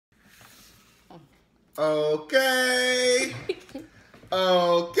Okay.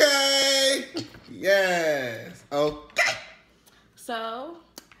 Okay. Yes. Okay. So,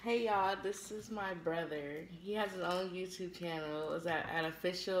 hey y'all, this is my brother. He has his own YouTube channel. It's at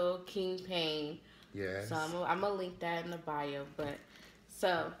Official King Pain. Yes. So I'm gonna link that in the bio. But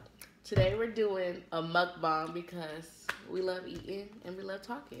so today we're doing a mukbang because we love eating and we love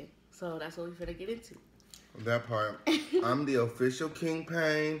talking. So that's what we're gonna get into. That part. I'm the Official King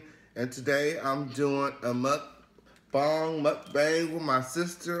Pain, and today I'm doing a mukbang with my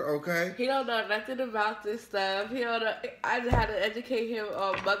sister. Okay. He don't know nothing about this stuff. He don't know. I just had to educate him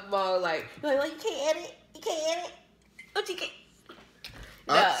on mukbang. Like you can't edit. You can't edit. What you can't.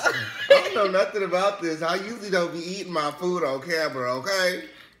 No. I don't know nothing about this. I usually don't be eating my food on camera, okay?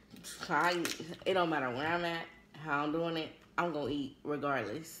 It don't matter where I'm at, how I'm doing it, I'm going to eat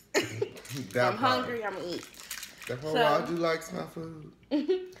regardless. If I'm hungry, I'm going to eat. That's why I do like my food.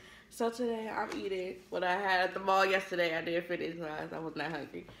 So today I'm eating what I had at the mall yesterday. I didn't finish because I was not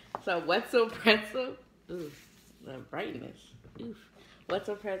hungry. So Wetzel pretzel. Ooh, the brightness. Oof.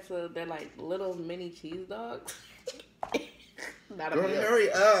 Wetzel pretzel, they're like little mini cheese dogs. Not a girl, meal.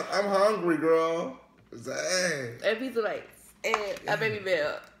 hurry up. I'm hungry, girl. Dang. And pizza bites. And a baby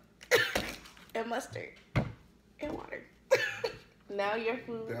bell. And mustard. And water. Now your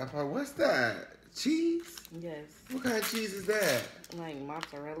food. What's that? Cheese? Yes. What kind of cheese is that? Like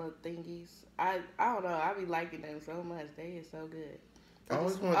mozzarella thingies. I don't know. I be liking them so much. They is so good. I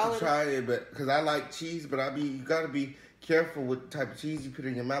always want to try it, but because I like cheese, but you gotta be careful with the type of cheese you put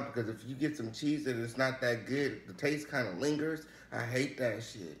in your mouth, because if you get some cheese that it's not that good, the taste kind of lingers. I hate that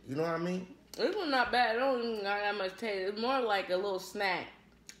shit. You know what I mean? This one's not bad. It don't even got that much taste. It's more like a little snack.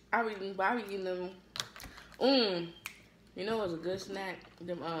 I be eating them. You know what's a good snack?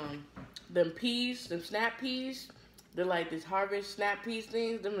 Them peas, them snap peas. They're like this harvest snap peas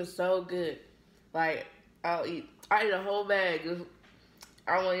things. Them is so good. Like I eat a whole bag.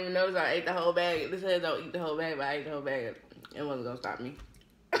 I won't even notice I ate the whole bag. This says don't eat the whole bag, but I ate the whole bag. It wasn't gonna stop me.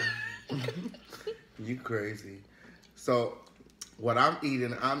 You crazy. So what I'm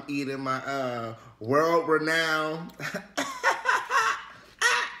eating my world-renowned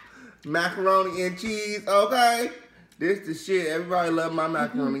macaroni and cheese, okay? This the shit. Everybody love my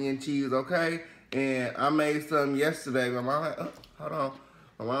macaroni and cheese, okay? And I made some yesterday. My mom had, hold on.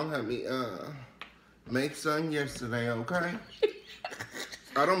 My mom had me make some yesterday, okay?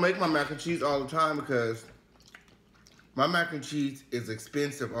 I don't make my mac and cheese all the time because my mac and cheese is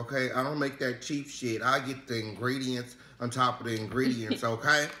expensive, okay? I don't make that cheap shit. I get the ingredients on top of the ingredients,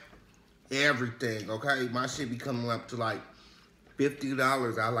 okay? Everything, okay? My shit be coming up to like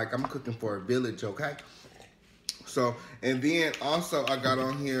 $50. I'm cooking for a village, okay? So, and then also I got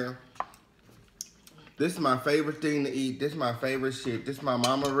on here, this is my favorite thing to eat. This is my favorite shit. This is my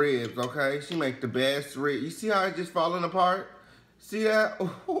mama ribs, okay? She make the best ribs. You see how it's just falling apart? See that?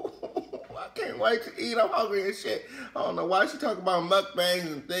 I can't wait to eat. I'm hungry and shit. I don't know why she talking about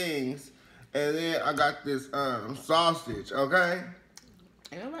mukbangs and things. And then I got this sausage, okay?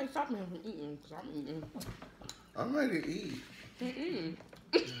 Ain't nobody stopping me from eating, because I'm eating. I'm ready to eat.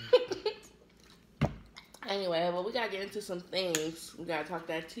 Anyway, well, we got to get into some things. We got to talk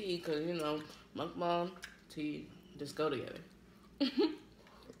that tea, because, you know, mukbang, tea, just go together.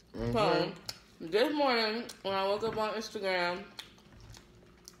 So, this morning, when I woke up on Instagram,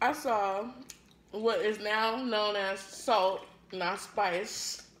 I saw what is now known as salt, not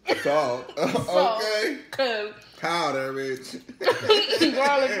spice. Salt? Okay. Cause powder, bitch.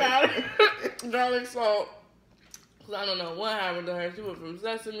 garlic powder. Garlic salt. Cause I don't know what happened to her. She went from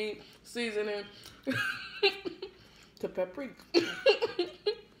sesame seasoning to paprika.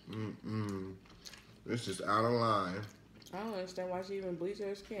 This is out of line. I don't understand why she even bleached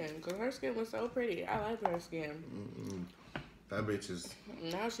her skin. Because her skin was so pretty. I like her skin. That bitch is...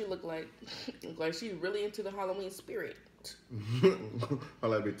 Now she look like she's really into the Halloween spirit. I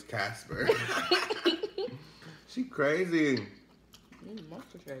like bitch Casper. She crazy.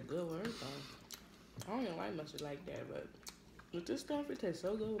 Mustard tastes good with her though. I don't even like mustard like that, but with this stuff, it tastes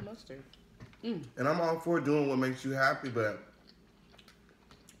so good with mustard. And I'm all for doing what makes you happy, but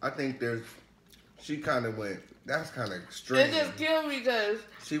I think she kind of went, that's kind of extreme. It just killed me because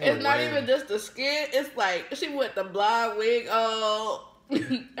it's not even just the skin. It's like she went the blonde wig on.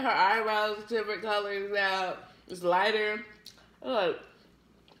 Her eyebrows different colors now. It's lighter. Like,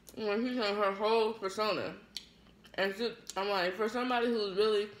 when she's in her whole persona. And I'm like, for somebody who's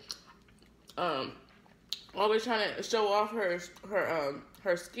really always trying to show off her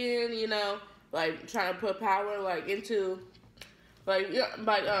skin, you know, like trying to put power like into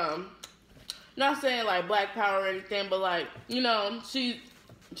not saying like black power or anything, but like, you know, she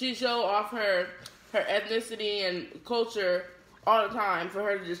show off her her ethnicity and culture all the time for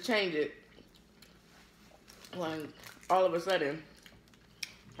her to just change it. Like, all of a sudden.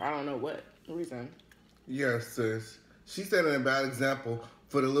 I don't know what reason. Yes, sis. She set a bad example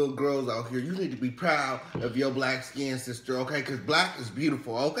for the little girls out here. You need to be proud of your black skin, sister, okay? Because black is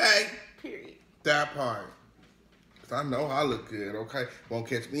beautiful, okay? Period. That part. Because I know I look good, okay? Won't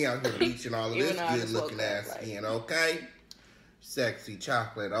catch me out here bleaching all of this good-looking ass skin, okay? Sexy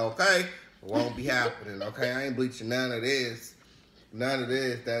chocolate, okay? Won't be happening, okay? I ain't bleaching none of this. None of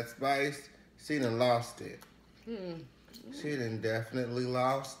this. That spice, she done lost it. She done definitely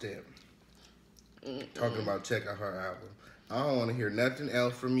lost it. Talking about checking her album. I don't want to hear nothing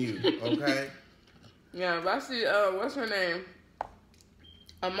else from you, okay? Yeah, but I see, what's her name?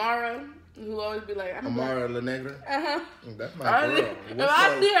 Amara, who always be like, Amara La Negra? Uh-huh. That's my girl. If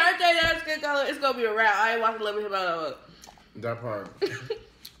I see her say that skin color, it's going to be a wrap. I ain't watching Love Him Out. That part.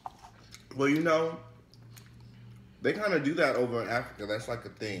 Well, you know, they kind of do that over in Africa. That's like a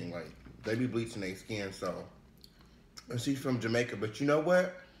thing. Like, they be bleaching their skin, so. And she's from Jamaica, but you know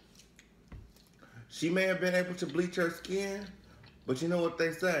what? She may have been able to bleach her skin, but you know what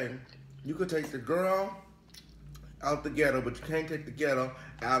they say? You could take the girl out the ghetto, but you can't take the ghetto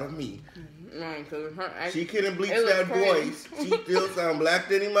out of me. She couldn't bleach that voice. She still sound black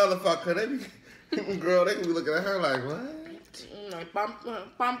than any motherfucker. They be, girl, they can be looking at her like, what?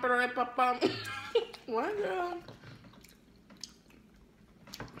 What, girl?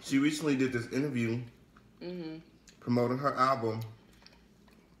 She recently did this interview promoting her album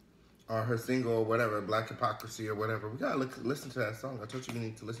or her single or whatever, Black Hypocrisy or whatever. We gotta listen to that song. I told you we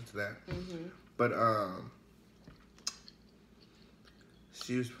need to listen to that. But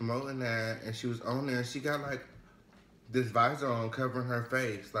she was promoting that and she was on there and she got like this visor on covering her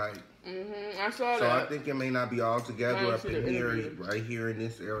face. Like, I saw that. So I think it may not be all together up in here, right here in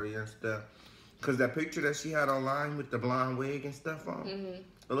this area and stuff. Because that picture that she had online with the blonde wig and stuff on,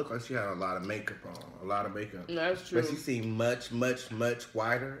 it looked like she had a lot of makeup on. A lot of makeup. That's true. But she seemed much, much, much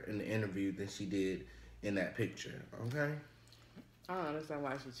whiter in the interview than she did in that picture. Okay? I don't understand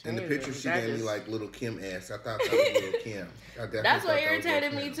why she changed it. In the picture, she gave me like Little Kim ass. I thought that was Little Kim. That's what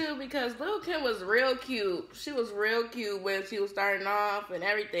irritated me too, because Little Kim was real cute. She was real cute when she was starting off and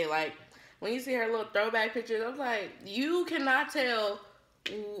everything. Like, when you see her little throwback pictures, I was like, you cannot tell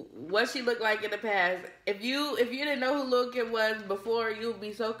what she looked like in the past. If you didn't know who Lil' Kim was before, you'll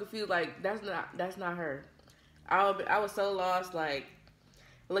be so confused. Like, that's not her. I was so lost, like,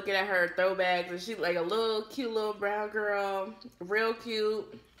 looking at her throwbacks, and she like a little cute little brown girl, real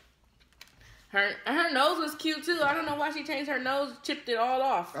cute. Her nose was cute too. I don't know why she changed her nose, chipped it all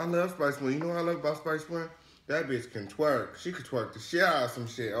off. I love Spice One. You know what I love about Spice One? That bitch can twerk. She could twerk the shit out of some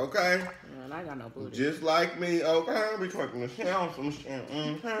shit, okay? Man, I got no booty. Just like me, okay? We twerking the shit out of some shit,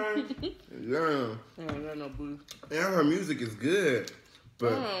 okay? Yeah. I got no booty. And her music is good,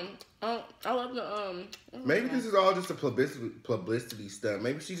 but I love the maybe this is all just a publicity stuff.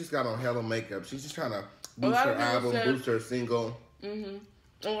 Maybe she just got on hella makeup. She's just trying to boost her album, boost her single. A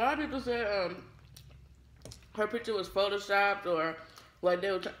lot of people said her picture was photoshopped or. Like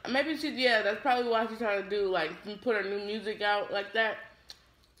they were maybe that's probably why she's trying to do, like, put her new music out like that.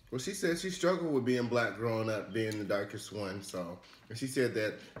 Well, she said she struggled with being black growing up, being the darkest one, so. And she said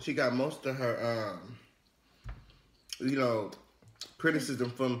that she got most of her, criticism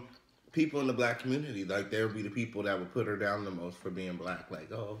from people in the black community. Like, there would be the people that would put her down the most for being black. Like,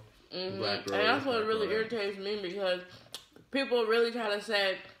 black girl. And that's what really irritates me, because people really try to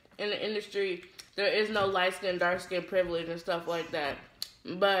say in the industry there is no light skin, dark skin privilege and stuff like that.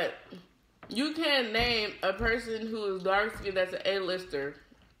 But you can't name a person who is dark skinned that's an A-lister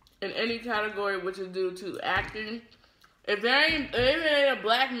in any category, which is due to acting. If there ain't a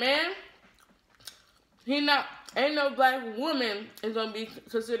black man, ain't no black woman is gonna be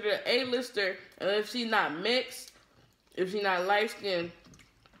considered an A-lister, and if she's not mixed, if she's not light skinned,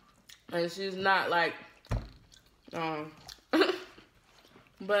 and she's not like,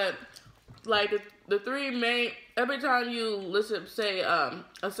 but like the three main. Every time you listen, say a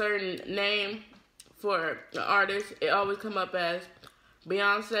certain name for an artist, it always come up as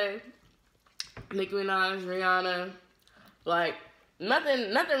Beyonce, Nicki Minaj, Rihanna. Like,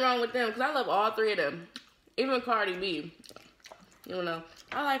 nothing wrong with them, because I love all three of them. Even Cardi B. You know,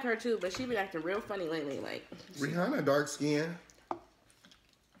 I like her too, but she been acting real funny lately. Like, Rihanna dark skin.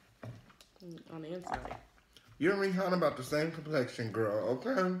 On the inside. You and Rihanna about the same complexion, girl,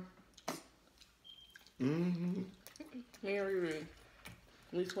 okay? Me and Riri.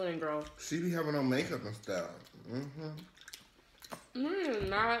 We twinning, girl. She be having on makeup and stuff. Riri is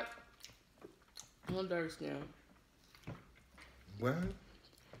not on dark skin. What?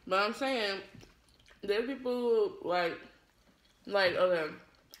 But I'm saying, there's people like okay,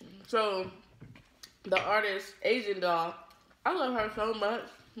 so the artist Asian Doll, I love her so much.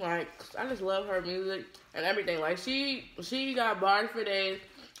 Like, I just love her music and everything. Like, she got bars for days.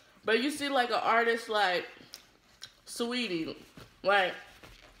 But you see, like, an artist like Sweetie, like,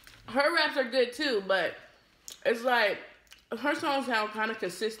 her raps are good too, but it's like her songs sound kind of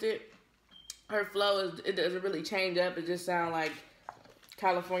consistent. Her flow it doesn't really change up. It just sounds like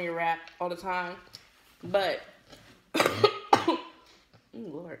California rap all the time. But oh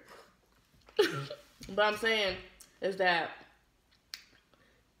Lord. But I'm saying is that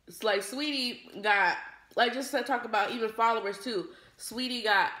it's like Sweetie got, like, just to talk about even followers too. Sweetie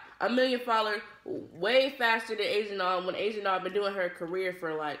got 1 million followers way faster than Asian Doll, when Asian Doll been doing her career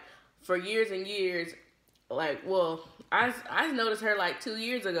for years and years. Like, well, I noticed her like 2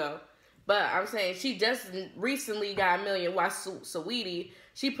 years ago. But I'm saying she just recently got 1 million. While Sweetie,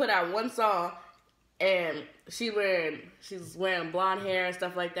 she put out one song and she's wearing blonde hair and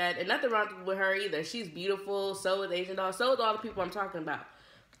stuff like that. And nothing wrong with her either. She's beautiful. So is Asian Doll. So is all the people I'm talking about.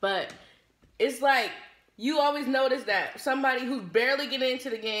 But it's like, you always notice that somebody who's barely getting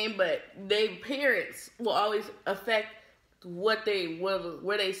into the game, but their parents will always affect where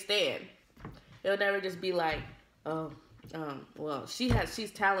they stand. It'll never just be like, oh, well,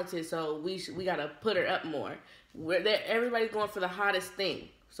 she's talented, so we gotta put her up more. Everybody's going for the hottest thing.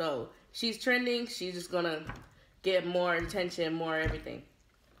 So she's trending. She's just gonna get more attention, more everything.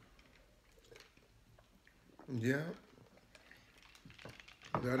 Yeah,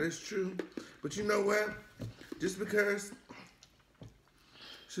 that is true. But you know what? Just because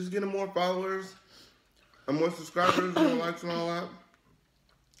she's getting more followers and more subscribers, more likes and all that,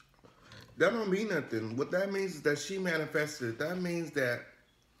 that don't mean nothing. What that means is that she manifested. That means that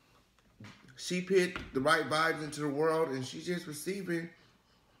she put the right vibes into the world and she's just receiving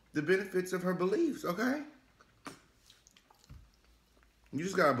the benefits of her beliefs, okay? You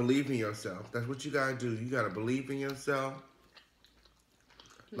just gotta believe in yourself. That's what you gotta do. You gotta believe in yourself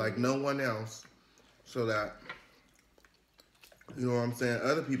like no one else, so that, you know what I'm saying,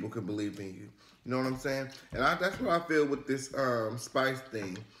 other people can believe in you. You know what I'm saying? And that's what I feel with this Spice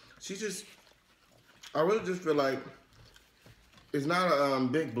thing. I really just feel like it's not a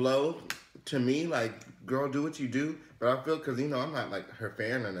big blow to me. Like, girl, do what you do. But I feel, because, you know, I'm not like her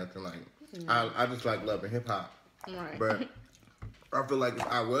fan or nothing. Like, I just like loving hip hop. Right. But I feel like if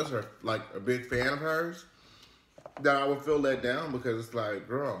I was like a big fan of hers, that I would feel let down, because it's like,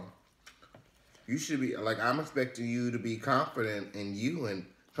 girl, you should be, like, I'm expecting you to be confident in you and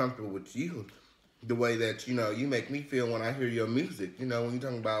comfortable with you. The way that, you know, you make me feel when I hear your music. You know, when you're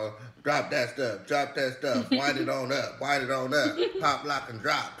talking about drop that stuff, wind it on up, pop, lock, and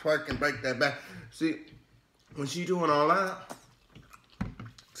drop, twerk and break that back. See, when she's doing all that,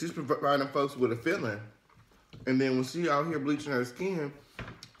 she's providing folks with a feeling. And then when she out here bleaching her skin,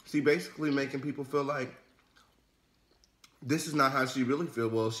 she basically making people feel like this is not how she really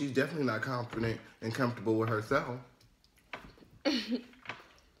feels. Well, she's definitely not confident and comfortable with herself.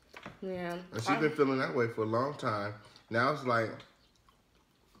 Yeah. And she's been feeling that way for a long time. Now it's like,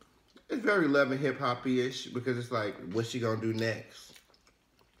 it's very Love and Hip Hop-ish, because it's like, what's she gonna do next?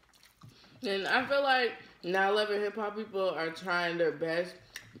 And I feel like now Love and Hip Hop people are trying their best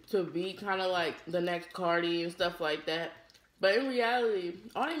to be kind of like the next Cardi and stuff like that. But in reality,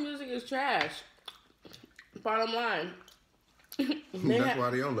 all their music is trash. Bottom line. That's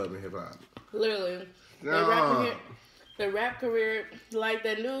why they don't Love and Hip Hop. Literally. No. The rap career, like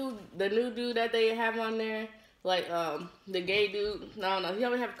the new dude that they have on there, like the gay dude. I don't know. He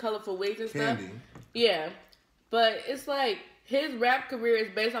always have colorful wigs and stuff. Candy. Yeah, but it's like his rap career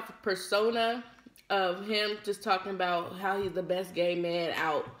is based off a persona of him just talking about how he's the best gay man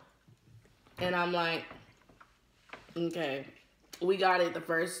out, and I'm like, okay, we got it. The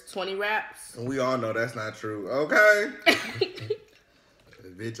first 20 raps. And we all know that's not true. Okay.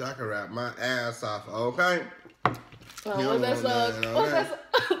 Bitch, I can rap my ass off. Okay. What's that song? What's that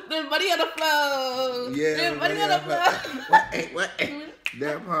song? There's money on the floor. Yeah. There's money on the floor. What?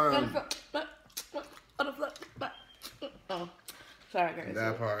 That part. On the floor. Oh, sorry, guys.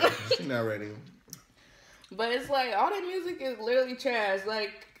 That part. She's not ready. But it's like, all that music is literally trash.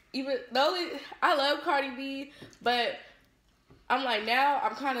 Like, even, I love Cardi B, but I'm like, now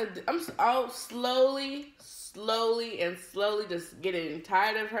I'm out slowly just getting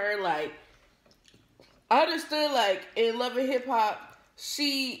tired of her. Like, I understood, like, in Love and Hip Hop,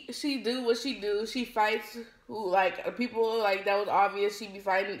 she do what she do. She fights, like, people, like, that was obvious. She be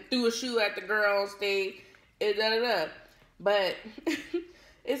fighting, threw a shoe at the girl on stage, and da-da-da. But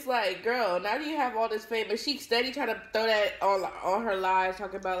it's like, girl, now that you have all this fame, and she steady trying to throw that on her lives,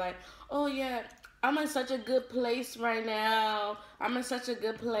 talking about, like, oh, yeah, I'm in such a good place right now. I'm in such a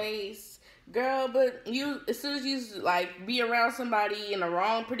good place. Girl, but you, as soon as you, like, be around somebody in the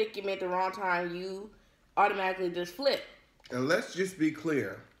wrong predicament, the wrong time, you automatically just flip. And let's just be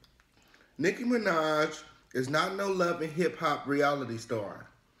clear. Nicki Minaj is not no Love and Hip Hop reality star.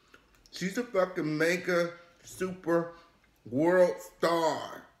 She's a fucking mega super world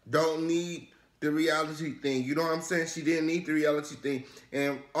star. Don't need the reality thing. You know what I'm saying? She didn't need the reality thing.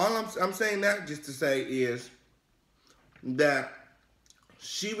 And all I'm saying that just to say is that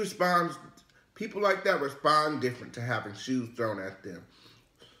she responds, people like that respond different to having shoes thrown at them.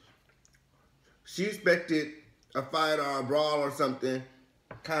 She expected a fight or a brawl or something,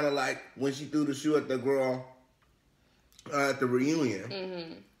 kind of like when she threw the shoe at the girl at the reunion.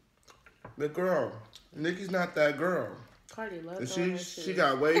 Mm-hmm. The girl, Nicki's not that girl. Cardi loves she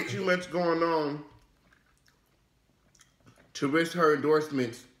got way too much going on to risk her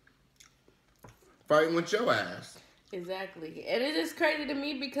endorsements fighting with your ass. Exactly. And it is crazy to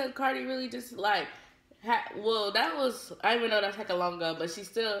me because Cardi really just like, well, that was, I even know that's like a long ago, but she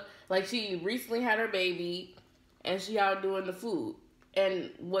still, like, she recently had her baby and she out doing the food.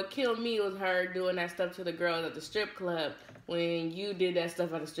 And what killed me was her doing that stuff to the girls at the strip club when you did that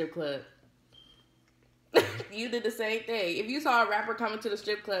stuff at the strip club. You did the same thing. If you saw a rapper coming to the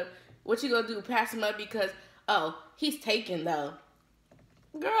strip club, what you gonna do? Pass him up because, oh, he's taken though.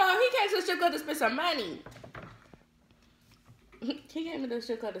 Girl, he came to the strip club to spend some money. He came to the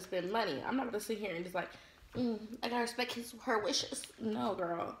strip club to spend money. I'm not gonna sit here and just like, I gotta respect her wishes. No,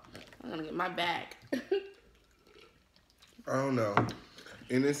 girl. I'm gonna get my bag. I don't know.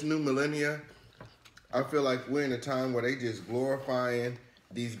 In this new millennia, I feel like we're in a time where they just glorifying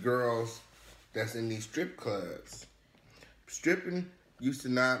these girls that's in these strip clubs. Stripping used to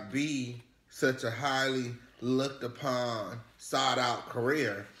not be such a highly looked upon, sought out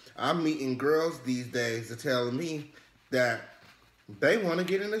career. I'm meeting girls these days that tell me that they want to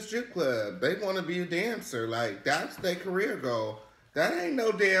get in a strip club. They want to be a dancer. Like, that's their career goal. That ain't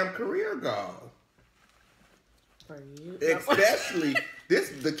no damn career goal. For you. Especially,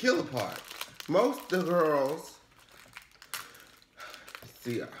 this is the killer part. Most of the girls,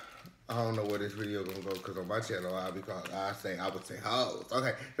 see, I don't know where this video gonna go because on my channel I would say hoes.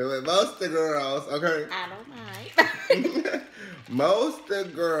 Okay, so most of the girls, okay. I don't mind. Most of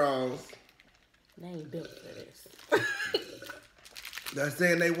the girls, they ain't built for this. That's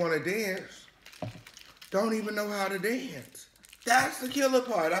saying they want to dance, don't even know how to dance. That's the killer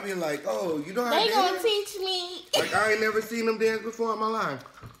part. I be like, oh, you know how to dance? They gonna teach me. Like, I ain't never seen them dance before in my life.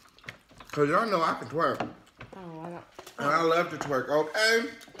 Cause y'all know I can twerk. Oh, I don't. And I love to twerk, okay?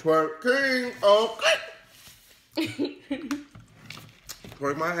 Twerking, okay?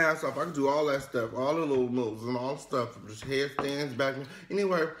 Twerk my ass off. I can do all that stuff, all the little moves and all the stuff. Just headstands, back.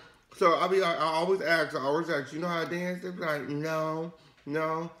 Anyway, so I always ask, you know how to dance? They be like, no.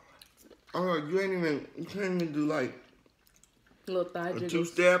 I'm like, you can't even do like little thigh a jiggles.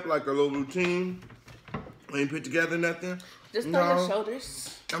 two-step, like a little routine. Ain't put together nothing. Just on your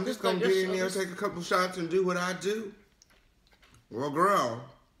shoulders. I'm just gonna get in there, take a couple shots, and do what I do. Well, girl,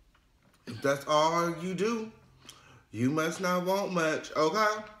 if that's all you do, you must not want much,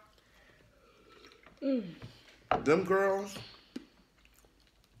 okay? Them girls,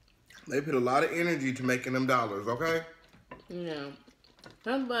 they put a lot of energy to making them dollars, okay? Yeah.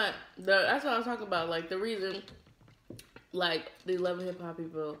 That's what I was talking about. Like, the reason, like, they love hip-hop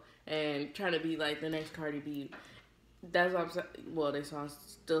people and trying to be, like, the next Cardi B. That's what I'm saying. Well, they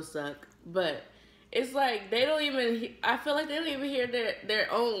songs still suck. But it's like, they don't even, I feel like they don't even hear their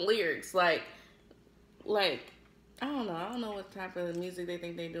own lyrics. Like, I don't know what type of music they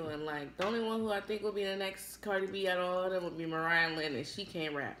think they're doing. Like, the only one who I think will be the next Cardi B out of all of them would be Mariah Lynn, and she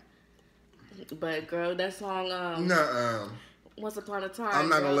can't rap. But, girl, that song, Nuh-uh. Once Upon a Time. I'm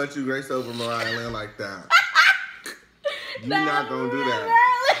not gonna let you grace over Mariah Lynn like that. You're not gonna do that.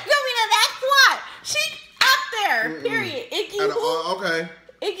 Mariah Lynn, that's what. She up there, period. Icky who? Okay.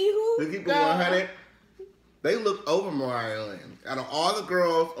 Icky who? To keep it 100, they look over Mariah Lynn. Out of all the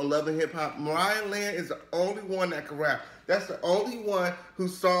girls on Love and Hip Hop, Mariah Lynn is the only one that can rap. That's the only one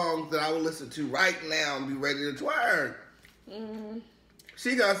whose songs that I would listen to right now and be ready to twerk. Mm-hmm.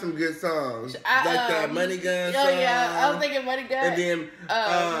 She got some good songs. Like that Money Gun song. Oh, yeah. I was thinking Money Gun. And then,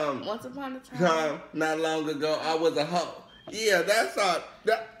 Once Upon a Time. Not long ago, I Was a Hoe. Yeah, that's all.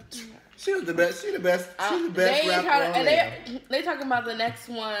 She was the best. She's the best rapper on there. They talking about the next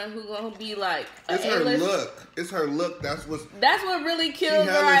one who's gonna be like. It's her look. It's her look. That's what really kills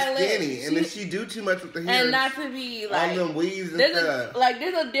Mariah Lynn. Skinny, and then she do too much with the hair. And not to be like all them weaves and stuff.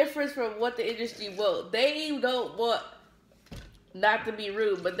 There's a difference from what the industry will. They don't want not to be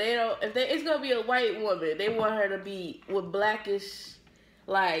rude, but they don't. If it's gonna be a white woman, they want her to be with blackish,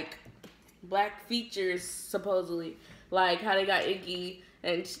 like black features supposedly, like how they got Iggy,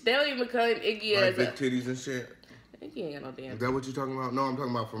 and they don't even call him Iggy like as big titties and shit. Iggy ain't got no damn. Is that what you're talking about? No, I'm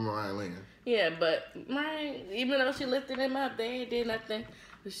talking about from Mariah Lynn. Yeah, but Mariah, even though she lifted him up, they ain't did nothing.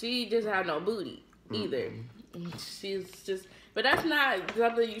 She just had no booty either. She's just. But that's not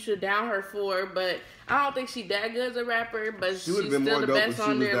something you should down her for. But I don't think she that good as a rapper. But she would have been more dope if she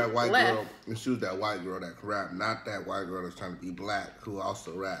was that white girl. And she was that white girl that can rap, not that white girl that's trying to be black who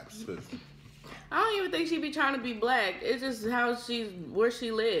also raps. I don't even think she be trying to be black. It's just how where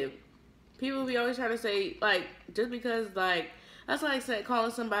she lived. People be always trying to say like just because like that's like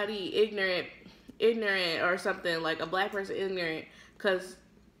calling somebody ignorant or something, like a black person ignorant because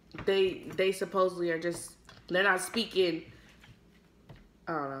they supposedly are just they're not speaking.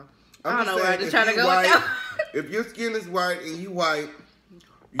 I don't know. I don't know where I'm just trying to go with that. If your skin is white and you white,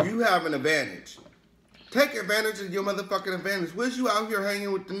 you have an advantage. Take advantage of your motherfucking advantage. Wish you out here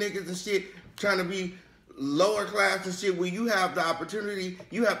hanging with the niggas and shit, trying to be lower class and shit, where you have the opportunity,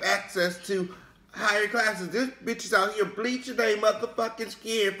 you have access to higher classes. This bitch is out here bleaching their motherfucking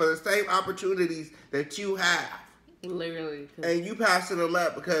skin for the same opportunities that you have. Literally. And you passing them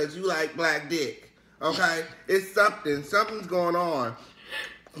up because you like black dick. Okay? It's something. Something's going on.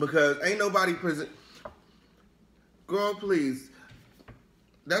 Because ain't nobody present. Girl, please.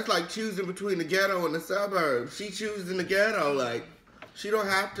 That's like choosing between the ghetto and the suburbs. She choosing the ghetto. Like, she don't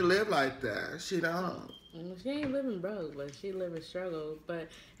have to live like that. She don't. She ain't living broke, but she living struggle. But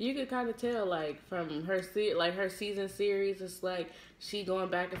you could kind of tell, like, from her her season series, it's like she going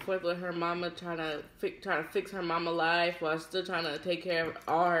back and forth with her mama, trying to fix her mama life while still trying to take care of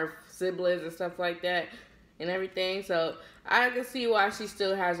all her siblings and stuff like that and everything. So I can see why she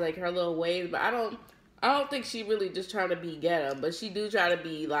still has like her little ways, but I don't think she really just trying to be ghetto, but she do try to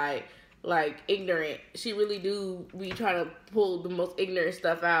be like ignorant. She really do be trying to pull the most ignorant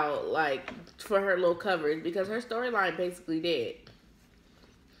stuff out, like for her little coverage, because her storyline basically dead.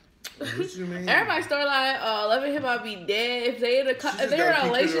 What you mean? Everybody's storyline, Love and Hip Hop be dead. If they're in a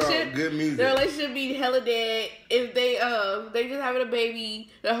relationship, their relationship be hella dead. If they just having a baby,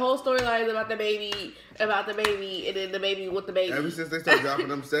 the whole storyline is about the baby, and then the baby with the baby. Ever since they started dropping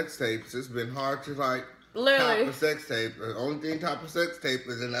them sex tapes, it's been hard to like literally top a sex tape. The only thing top a sex tape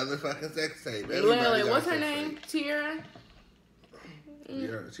is another fucking sex tape. Literally, what's her name? Tiara.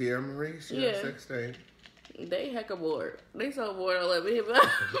 Yeah, Tiara Marie. She had a sex tape. They hecka bored. They so bored on Love and Hip Hop.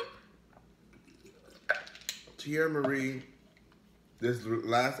 Tiara Marie, this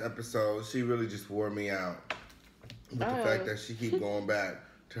last episode, she really just wore me out with the fact that she keep going back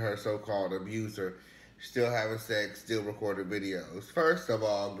to her so-called abuser, still having sex, still recording videos. First of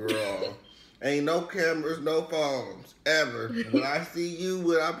all, girl, ain't no cameras, no phones, ever. When I see you,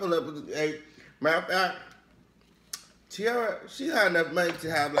 when I pull up, matter of fact, Tiara, she had enough money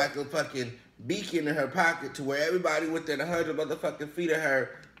to have like a fucking beacon in her pocket to where everybody within 100 motherfucking feet of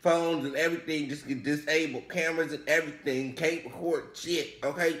her, phones and everything just get disabled. Cameras and everything. Can't record shit.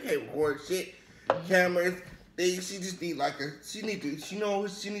 Okay? You can't record shit. Cameras. She just need like she know what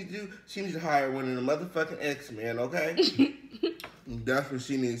she need to do? She needs to hire one of the motherfucking X-Men, okay? That's what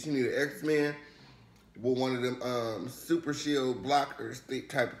she needs. She need an X-Men with one of them super shield blockers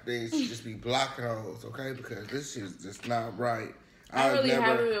type of things. She just be blocking those, okay? Because this shit's just not right. I really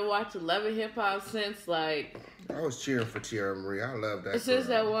haven't been watching Love and Hip Hop since like. I was cheering for Tiara Marie. I love that. Since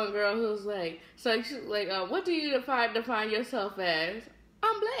that one girl who's like, so she's like, what do you define yourself as?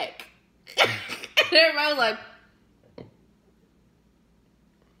 I'm black. Everybody was like,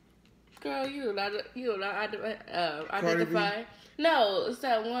 girl, you do not identify. No, it's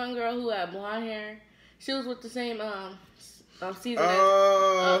that one girl who had blonde hair. She was with the same season. Okay.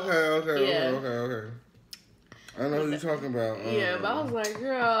 I know who you're talking about. Yeah, but I was like,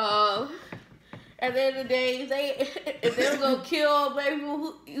 girl. At the end of the day, if they were gonna kill black people,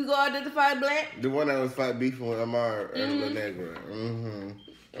 who you gonna identify black? The one that was beefing with Amar and La Negra.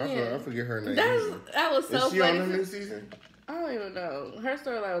 I forget her name. That was so funny. Is she on the new season? I don't even know. Her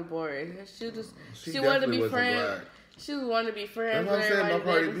storyline was boring. She wanted to be friends. She wanted to be friends with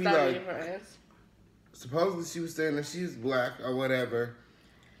everybody. But stop being friends. Supposedly she was saying that she's black or whatever,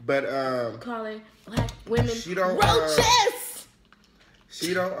 but calling black women roaches.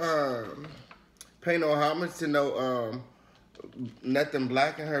 She don't pay no homage to no nothing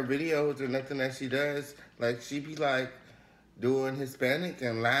black in her videos or nothing that she does. Like she be like doing Hispanic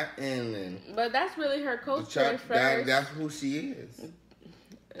and Latin and. But that's really her culture first. That's who she is.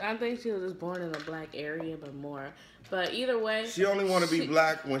 I think she was just born in a black area, but more. But either way, she only want to be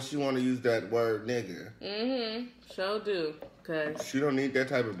black when she want to use that word nigga. Sure do. Cause she don't need that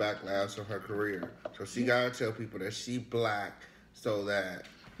type of backlash on her career. So she gotta tell people that she black so that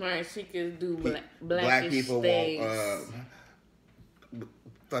right, she can do black people things. won't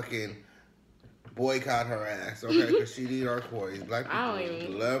fucking boycott her ass, okay? Because she need our coins. Black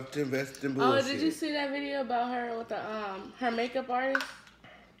people love to invest in bullshit. Oh, did you see that video about her with the her makeup artist?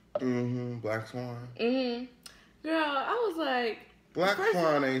 Black Swan. Girl, I was like, Black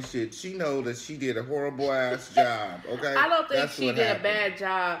Swan ain't shit. She know that she did a horrible ass job, okay? I don't think she did a bad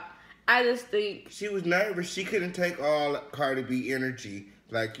job. I just think she was nervous. She couldn't take all Cardi B energy.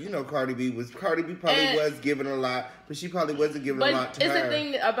 Like, you know, Cardi B probably was giving a lot, but she probably wasn't giving a lot to her. But it's the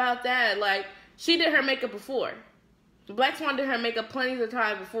thing about that, like, she did her makeup before. Black Swan did her makeup plenty of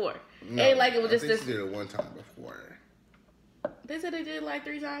times before. No, ain't like it was just this. She did it one time before. They said they did it like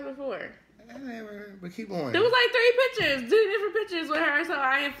 3 times before. But keep going. There was like 3 pictures, 2 different pictures with her, so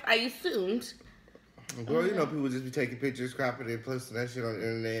I assumed. Girl, you know people just be taking pictures, cropping it, posting that shit on the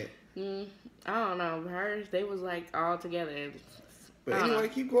internet. I don't know. Hers, they was like all together. But anyway,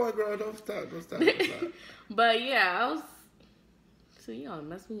 keep going, girl. Don't stop. But yeah, I was. So y'all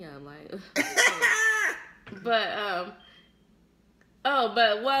mess me up, like. But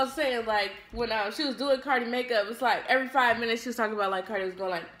but what I was saying, like, when she was doing Cardi makeup, it's like every 5 minutes she was talking about, like, Cardi was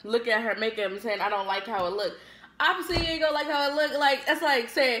going, like, look at her makeup and saying, I don't like how it look. Obviously, you ain't gonna like how it look. Like, that's like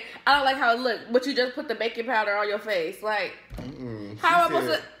saying, I don't like how it look, but you just put the baking powder on your face. Like, how am I supposed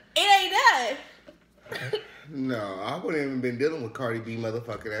to... It ain't that. No, I wouldn't even been dealing with Cardi B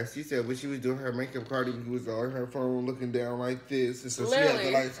motherfucker. As she said, when she was doing her makeup, Cardi B was on her phone looking down like this, and so she had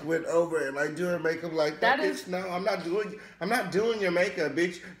to like squint over and like do her makeup like that. Bitch, no, I'm not doing your makeup,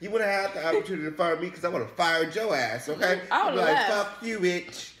 bitch. You would have had the opportunity to fire me because I would have fired your ass. Okay, I would have like, fuck you,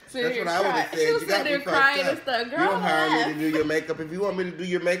 bitch. That's what I would have said. She was you got there me crying fucked and up. stuff. Girl, you don't hire me to do your makeup. If you want me to do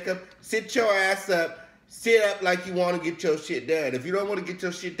your makeup, sit your ass up. Sit up like you want to get your shit done. If you don't want to get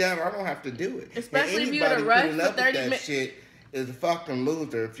your shit done, I don't have to do it. Especially if you're in a rush for 30 minutes. Shit is a fucking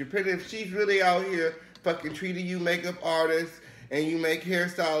loser. If she's really out here fucking treating you makeup artists and you make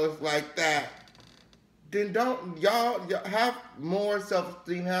hairstylists like that, then don't y'all have more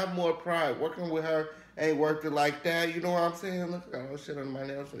self-esteem, have more pride. Working with her ain't working like that. You know what I'm saying? Look, I got all shit on my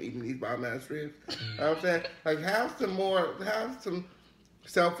nails from eating these bomb-ass ribs. You know what I'm saying? Like, have some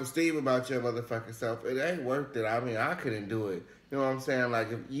self-esteem about your motherfucking self. It ain't worth it. I mean, I couldn't do it. You know what I'm saying?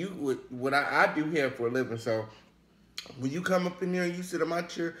 Like, if you would, what I do hair for a living, so when you come up in there and you sit on my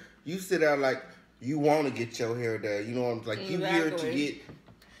chair, you sit out like you want to get your hair done. You know what I'm saying? Like, you here to get.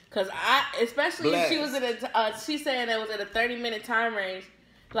 Because especially if she was in she's saying it was in a 30-minute time range,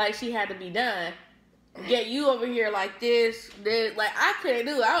 like she had to be done. Get you over here like this, like I couldn't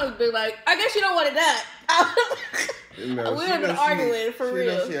do it. I was been like, I guess you don't want it done. No, we would have been arguing for real.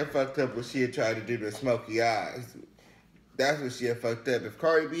 She know she had fucked up when she had tried to do the smoky eyes. That's what she had fucked up. If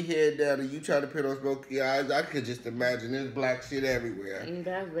Cardi B head down and you try to put on smoky eyes, I could just imagine there's black shit everywhere.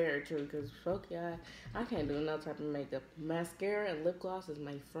 That's very true, because smoky eye, I can't do no type of makeup. Mascara and lip gloss is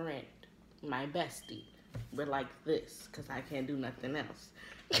my friend, my bestie. But like this, because I can't do nothing else.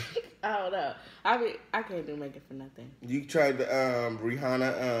 I don't know. I can't do makeup for nothing. You tried the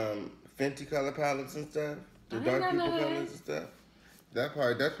Rihanna Fenty color palettes and stuff? The dark people colors and stuff? That's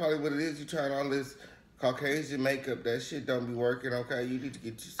probably what it is. You trying all this Caucasian makeup. That shit don't be working, okay? You need to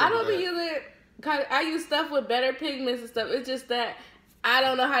get yourself. I don't be using it. Cause I use stuff with better pigments and stuff. It's just that I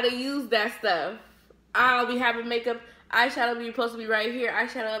don't know how to use that stuff. I'll be having makeup. Eyeshadow be supposed to be right here.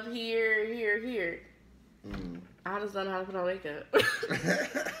 Eyeshadow up here, here. I just don't know how to put on makeup.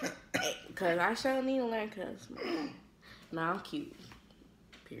 Cause eyeshadow need to learn. Cause no, I'm cute.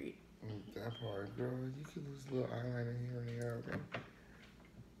 Period. That part, girl. You can lose a little eyeliner here and there. Okay.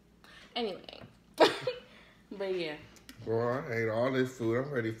 Anyway, but yeah. Boy, I ate all this food. I'm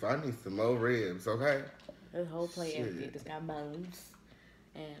ready. I need some more ribs. Okay. This whole plate empty. Just got bones.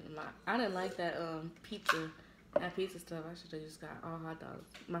 And I didn't like that pizza. That pizza stuff. I should have just got all hot dogs.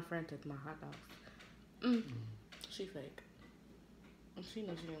 My friend took my hot dogs. She fake. She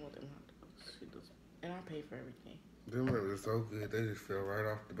knows she didn't want them hot dogs. She does, and I pay for everything. Them ribs are so good. They just fell right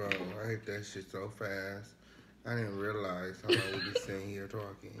off the bone. I ate that shit so fast. I didn't realize how long we be sitting here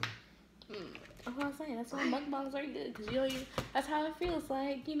talking. That's what I'm saying. That's why mukbangs are good. Because that's how it feels.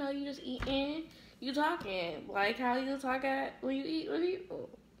 Like, you just eating, you talking. Like how you talk when you eat with people.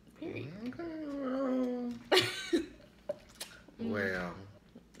 Period. Okay, well.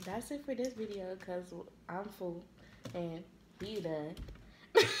 That's it for this video because I'm full and you done.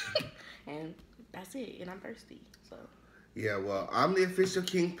 And that's it. And I'm thirsty. So. Yeah, well, I'm the official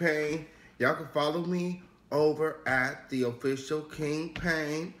King Pain. Y'all can follow me over at the official King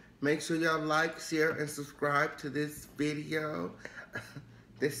Pain. Make sure y'all like, share, and subscribe to this video.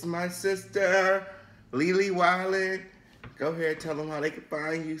 This is my sister, LiLi Wildin. Go ahead, tell them how they can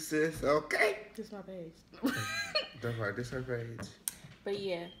find you, sis. Okay? This is my page. That's right, this is her page. But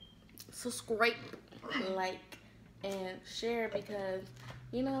yeah, subscribe, like, and share because,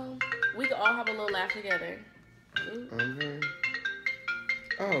 you know, we can all have a little laugh together. Okay.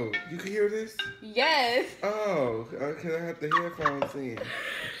 Oh, you can hear this? Yes. Oh, okay, I have the headphones in.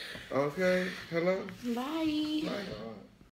 Okay, hello? Bye. Bye.